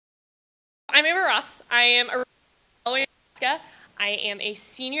I'm Amber Ross. I am a Alaska. I am a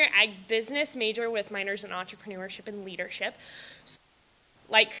senior ag business major with minors in entrepreneurship and leadership. So,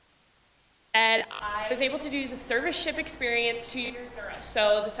 like I was able to do the service ship experience 2 years in a row.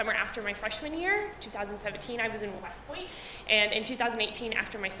 So the summer after my freshman year, 2017, I was in West Point, and in 2018,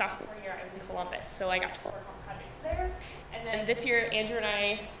 after my sophomore year, I was in Columbus. So I got to work on projects there. And then this year, Andrew and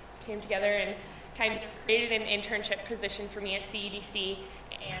I came together and kind of created an internship position for me at CEDC,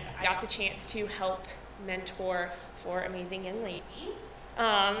 and I got the chance to help mentor 4 amazing young ladies.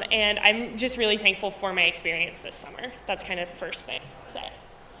 And I'm just really thankful for my experience this summer. That's kind of the first thing to say.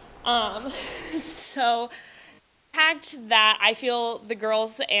 So the impact that I feel the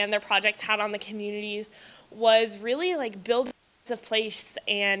girls and their projects had on the communities was really like building a sense of place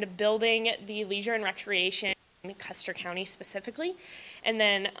and building the leisure and recreation in Custer County specifically. And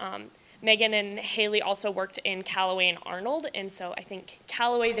then Megan and Haley also worked in Callaway and Arnold, and so I think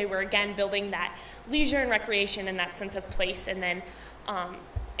Callaway, they were again building that leisure and recreation and that sense of place, and then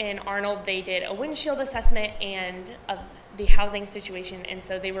in Arnold they did a windshield assessment and of the housing situation, and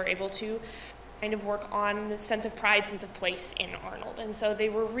so they were able to kind of work on the sense of pride, sense of place in Arnold, and so they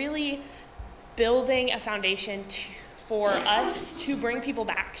were really building a foundation for us to bring people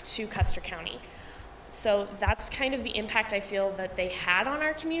back to Custer County. So that's kind of the impact I feel that they had on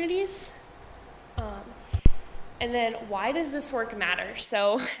our communities. And then why does this work matter?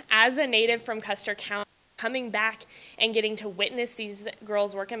 So as a native from Custer County, coming back and getting to witness these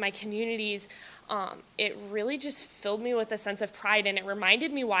girls work in my communities, it really just filled me with a sense of pride, and it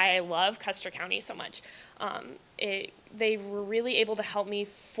reminded me why I love Custer County so much. They were really able to help me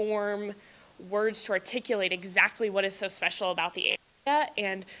form words to articulate exactly what is so special about the area,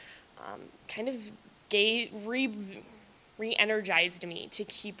 and kind of re-energized me to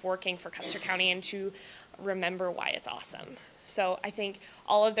keep working for Custer County and to remember why it's awesome. So I think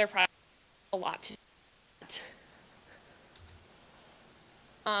all of their projects have a lot to do with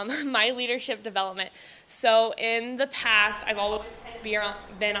that. My leadership development. So in the past, I've always kind of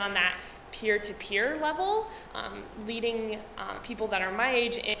been on that peer-to-peer level, leading people that are my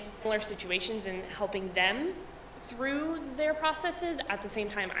age in similar situations and helping them through their processes at the same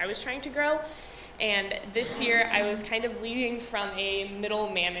time I was trying to grow. And this year, I was kind of leading from a middle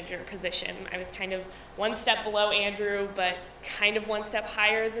manager position. I was kind of one step below Andrew, but kind of one step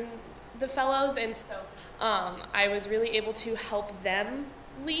higher than the fellows. And so I was really able to help them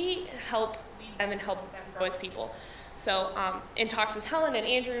lead them and help them grow as people. So in talks with Helen and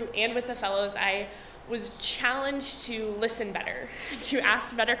Andrew and with the fellows, I was challenged to listen better, to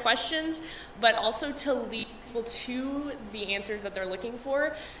ask better questions, but also to lead people to the answers that they're looking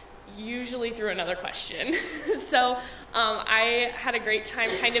for, usually through another question. So I had a great time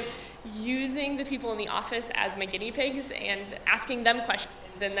kind of using the people in the office as my guinea pigs and asking them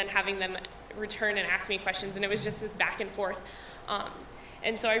questions and then having them return and ask me questions, and it was just this back and forth.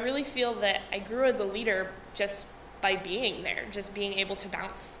 And so I really feel that I grew as a leader just by being there, just being able to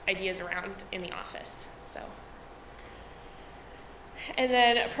bounce ideas around in the office. So. And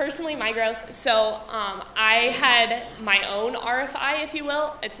then personally, my growth, so I had my own RFI, if you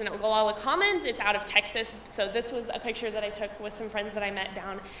will. It's in Oglala Commons. It's out of Texas. So this was a picture that I took with some friends that I met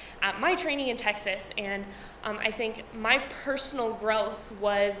down at my training in Texas. And I think my personal growth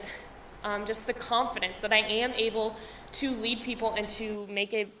was just the confidence that I am able to lead people and to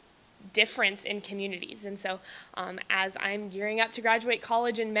make a difference in communities. And so as I'm gearing up to graduate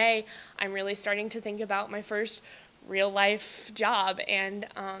college in May, I'm really starting to think about my first real life job, and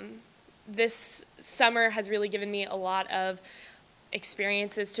this summer has really given me a lot of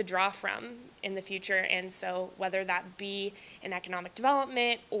experiences to draw from in the future. And so whether that be in economic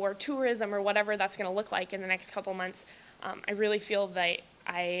development or tourism or whatever that's going to look like in the next couple months, I really feel that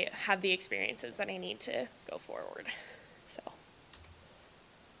I have the experiences that I need to go forward. So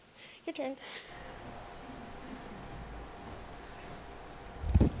your turn.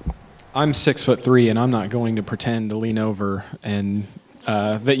 I'm 6'3", and I'm not going to pretend to lean over and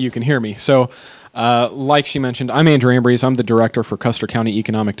that you can hear me. So, like she mentioned, I'm Andrew Ambrose. I'm the director for Custer County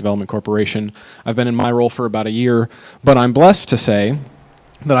Economic Development Corporation. I've been in my role for about a year, but I'm blessed to say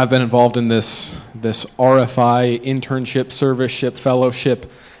that I've been involved in this RFI internship, service ship,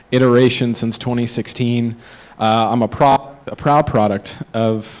 fellowship iteration since 2016. I'm a proud product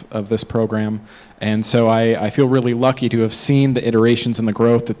of this program. And so I feel really lucky to have seen the iterations and the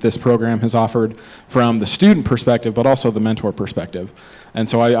growth that this program has offered from the student perspective, but also the mentor perspective. And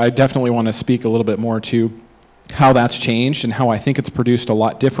so I definitely want to speak a little bit more to how that's changed and how I think it's produced a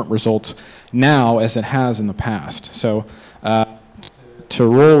lot different results now as it has in the past. So to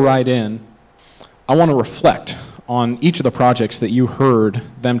roll right in, I want to reflect on each of the projects that you heard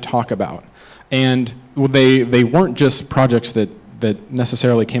them talk about. And they weren't just projects that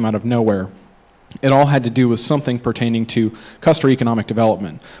necessarily came out of nowhere. It all had to do with something pertaining to Custer economic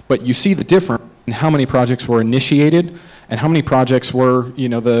development. But you see the difference in how many projects were initiated and how many projects were, you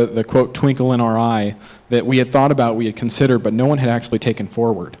know, the quote, twinkle in our eye that we had thought about, we had considered, but no one had actually taken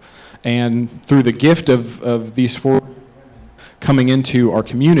forward. And through the gift of these four coming into our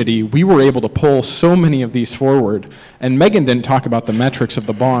community, we were able to pull so many of these forward. And Megan didn't talk about the metrics of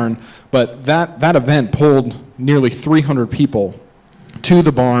the barn, but that event pulled nearly 300 people to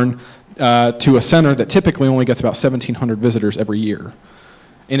the barn, to a center that typically only gets about 1,700 visitors every year.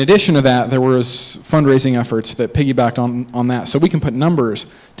 In addition to that, there was fundraising efforts that piggybacked on that. So we can put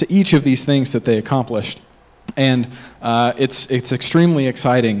numbers to each of these things that they accomplished. And it's extremely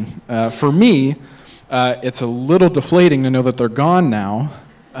exciting. For me, it's a little deflating to know that they're gone now,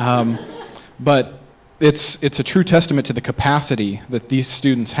 but it's a true testament to the capacity that these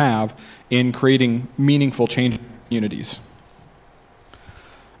students have in creating meaningful change in communities.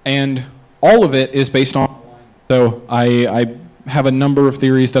 And all of it is based on, so I have a number of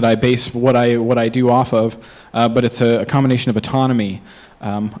theories that I base what I do off of, but it's a combination of autonomy,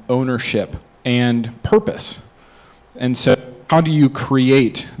 ownership, and purpose. And so how do you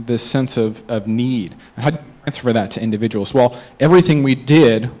create this sense of need? How do you transfer that to individuals? Well, everything we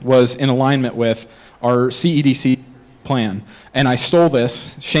did was in alignment with our CEDC plan. And I stole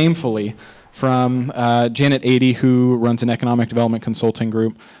this shamefully from Janet Adey, who runs an economic development consulting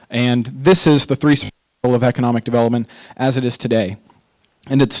group. And this is the three circles of economic development as it is today.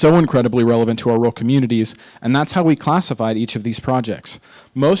 And it's so incredibly relevant to our rural communities, and that's how we classified each of these projects.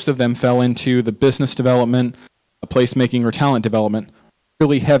 Most of them fell into the business development, placemaking, or talent development,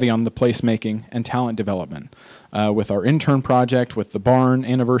 really heavy on the placemaking and talent development. With our intern project, with the barn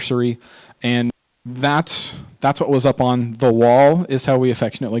anniversary, and that's what was up on the wall, is how we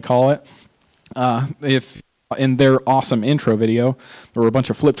affectionately call it. If in their awesome intro video, there were a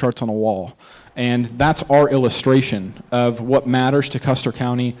bunch of flip charts on a wall. And that's our illustration of what matters to Custer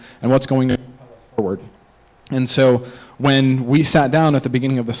County and what's going to move us forward. And so when we sat down at the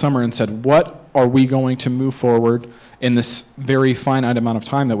beginning of the summer and said, what are we going to move forward in this very finite amount of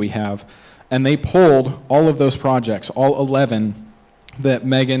time that we have? And they pulled all of those projects, all 11 that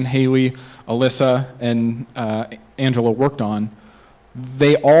Megan, Haley, Alyssa, and Angela worked on.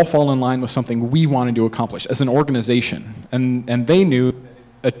 They all fall in line with something we wanted to accomplish as an organization. And they knew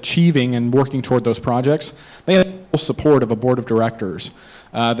achieving and working toward those projects, they had full support of a board of directors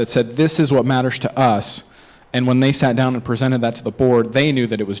that said, this is what matters to us. And when they sat down and presented that to the board, they knew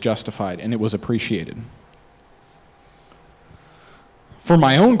that it was justified and it was appreciated. For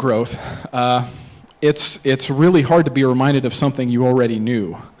my own growth, it's really hard to be reminded of something you already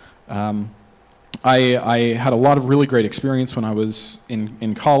knew. I had a lot of really great experience when I was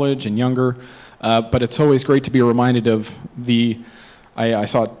in college and younger, but it's always great to be reminded of I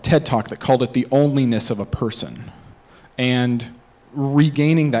saw a TED Talk that called it the onlyness of a person, and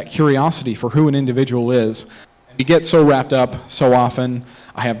regaining that curiosity for who an individual is. We get so wrapped up so often,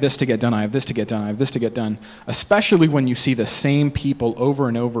 I have this to get done, I have this to get done, I have this to get done, especially when you see the same people over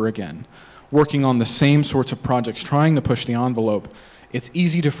and over again, working on the same sorts of projects, trying to push the envelope. It's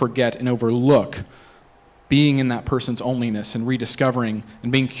easy to forget and overlook being in that person's onlyness and rediscovering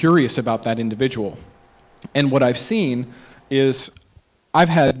and being curious about that individual. And what I've seen is I've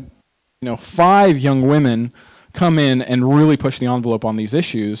had 5 young women come in and really push the envelope on these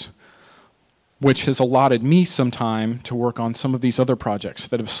issues, which has allotted me some time to work on some of these other projects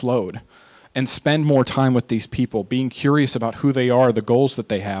that have slowed and spend more time with these people, being curious about who they are, the goals that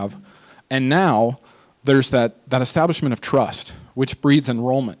they have. And now there's that establishment of trust, which breeds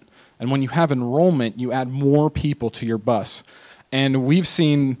enrollment. And when you have enrollment, you add more people to your bus. And we've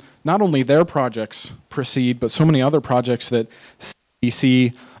seen not only their projects proceed, but so many other projects that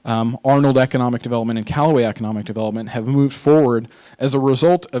CDC, Arnold Economic Development, and Callaway Economic Development have moved forward as a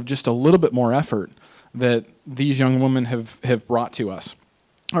result of just a little bit more effort that these young women have brought to us.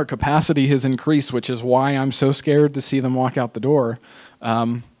 Our capacity has increased, which is why I'm so scared to see them walk out the door.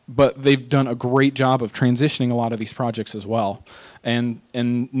 But they've done a great job of transitioning a lot of these projects as well. And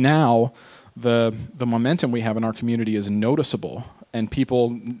now the momentum we have in our community is noticeable. And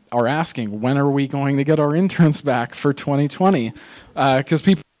people are asking, when are we going to get our interns back for 2020? Because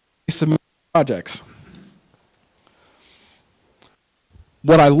people submit projects.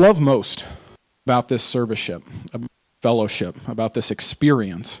 What I love most about this serviceship, about fellowship, about this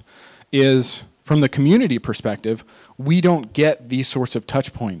experience, is from the community perspective, we don't get these sorts of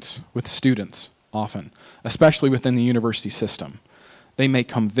touch points with students often, especially within the university system. They may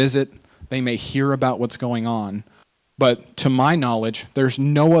come visit, they may hear about what's going on, But to my knowledge, there's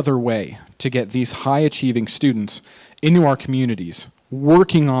no other way to get these high-achieving students into our communities,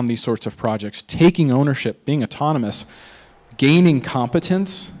 working on these sorts of projects, taking ownership, being autonomous, gaining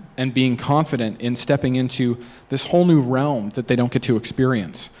competence, and being confident in stepping into this whole new realm that they don't get to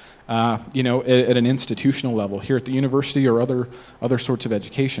experience, at an institutional level, here at the university or other sorts of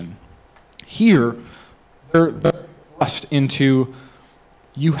education. Here, they're thrust into,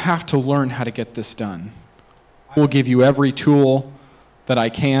 you have to learn how to get this done. I will give you every tool that I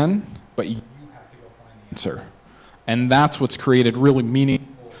can, but you have to go find the answer. And that's what's created really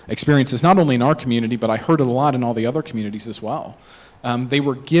meaningful experiences, not only in our community, but I heard it a lot in all the other communities as well. They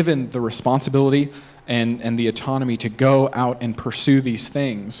were given the responsibility and the autonomy to go out and pursue these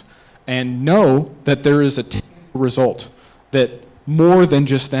things and know that there is a result that more than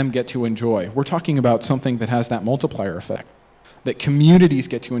just them get to enjoy. We're talking about something that has that multiplier effect, that communities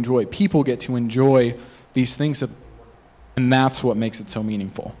get to enjoy, people get to enjoy these things, and that's what makes it so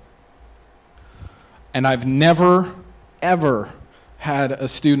meaningful. And I've never, ever had a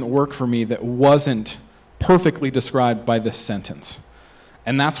student work for me that wasn't perfectly described by this sentence.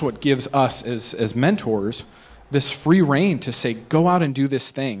 And that's what gives us as mentors this free rein to say, go out and do this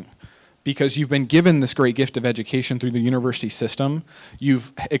thing. Because you've been given this great gift of education through the university system,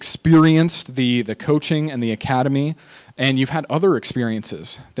 you've experienced the coaching and the academy, and you've had other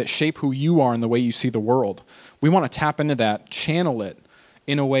experiences that shape who you are and the way you see the world. We want to tap into that, channel it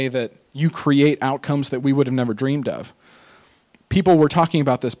in a way that you create outcomes that we would have never dreamed of. People were talking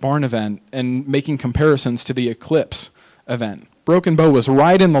about this barn event and making comparisons to the Eclipse event. Broken Bow was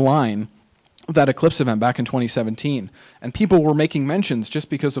right in the line of that Eclipse event back in 2017, and people were making mentions just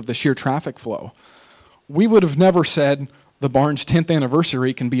because of the sheer traffic flow. We would have never said the barn's 10th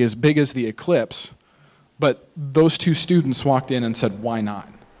anniversary can be as big as the Eclipse, but those two students walked in and said, why not?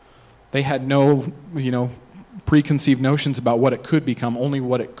 They had no, preconceived notions about what it could become, only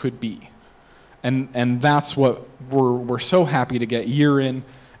what it could be. And that's what we're so happy to get year in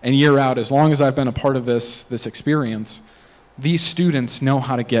and year out. As long as I've been a part of this experience, these students know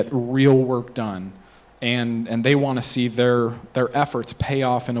how to get real work done, and they want to see their efforts pay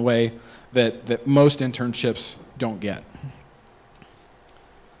off in a way that most internships don't get.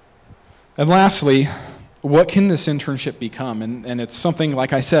 And lastly, what can this internship become? And it's something,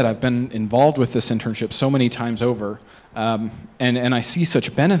 like I said, I've been involved with this internship so many times over, and I see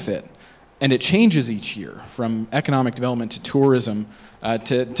such benefit. And it changes each year, from economic development to tourism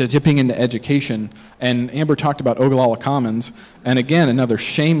to dipping into education. And Amber talked about Ogallala Commons, and again, another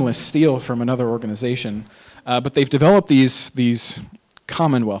shameless steal from another organization. But they've developed these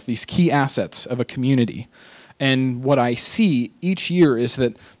commonwealth, these key assets of a community. And what I see each year is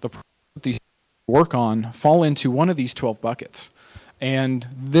that the projects these work on fall into one of these 12 buckets. And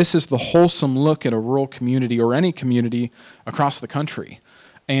this is the wholesome look at a rural community or any community across the country.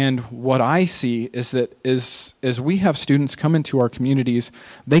 And what I see is that as we have students come into our communities,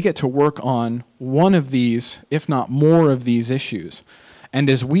 they get to work on one of these, if not more of these issues. And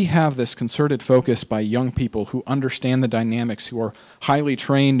as we have this concerted focus by young people who understand the dynamics, who are highly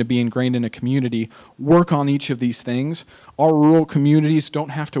trained to be ingrained in a community, work on each of these things, our rural communities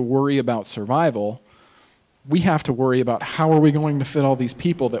don't have to worry about survival. We have to worry about how are we going to fit all these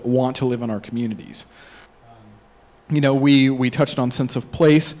people that want to live in our communities. We touched on sense of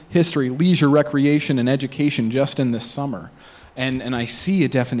place, history, leisure, recreation, and education just in this summer. And I see a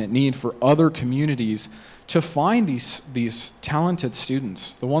definite need for other communities to find these talented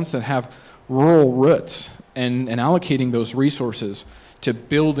students, the ones that have rural roots, and allocating those resources to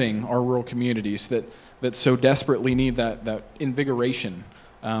building our rural communities that so desperately need that invigoration,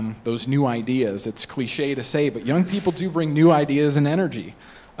 those new ideas. It's cliche to say, but young people do bring new ideas and energy.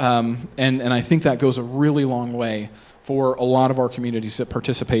 And I think that goes a really long way for a lot of our communities that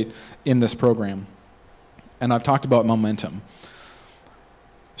participate in this program. And I've talked about momentum.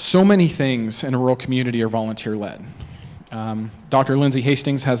 So many things in a rural community are volunteer-led. Dr. Lindsay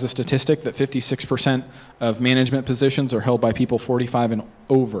Hastings has a statistic that 56% of management positions are held by people 45 and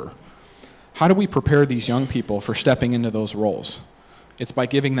over. How do we prepare these young people for stepping into those roles? It's by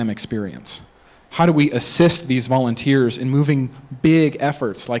giving them experience. How do we assist these volunteers in moving big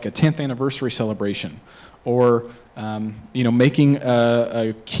efforts like a 10th anniversary celebration, or making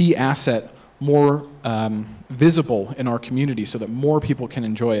a key asset more visible in our community so that more people can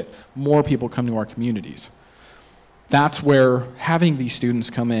enjoy it, more people come to our communities? That's where having these students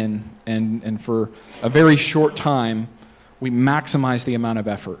come in and for a very short time, we maximize the amount of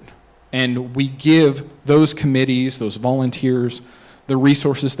effort. And we give those committees, those volunteers, the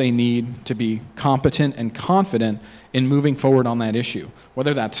resources they need to be competent and confident in moving forward on that issue.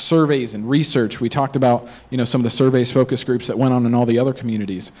 Whether that's surveys and research, we talked about some of the surveys, focus groups that went on in all the other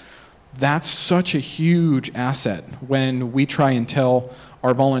communities. That's such a huge asset when we try and tell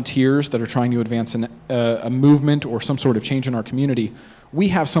our volunteers that are trying to advance a movement or some sort of change in our community, we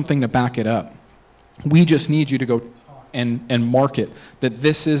have something to back it up. We just need you to go and market that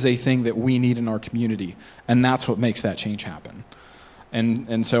this is a thing that we need in our community, and that's what makes that change happen.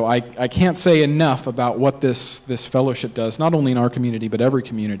 And so I can't say enough about what this fellowship does, not only in our community, but every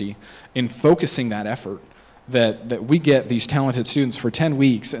community, in focusing that effort, that we get these talented students for 10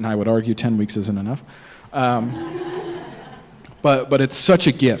 weeks, and I would argue 10 weeks isn't enough. But it's such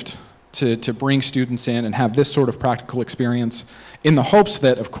a gift to bring students in and have this sort of practical experience in the hopes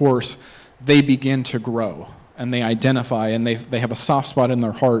that, of course, they begin to grow and they identify and they have a soft spot in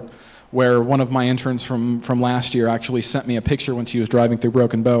their heart, where one of my interns from last year actually sent me a picture when she was driving through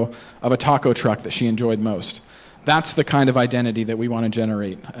Broken Bow of a taco truck that she enjoyed most. That's the kind of identity that we want to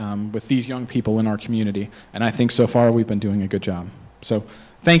generate with these young people in our community, and I think so far we've been doing a good job. So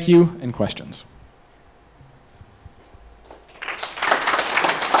thank you, and questions.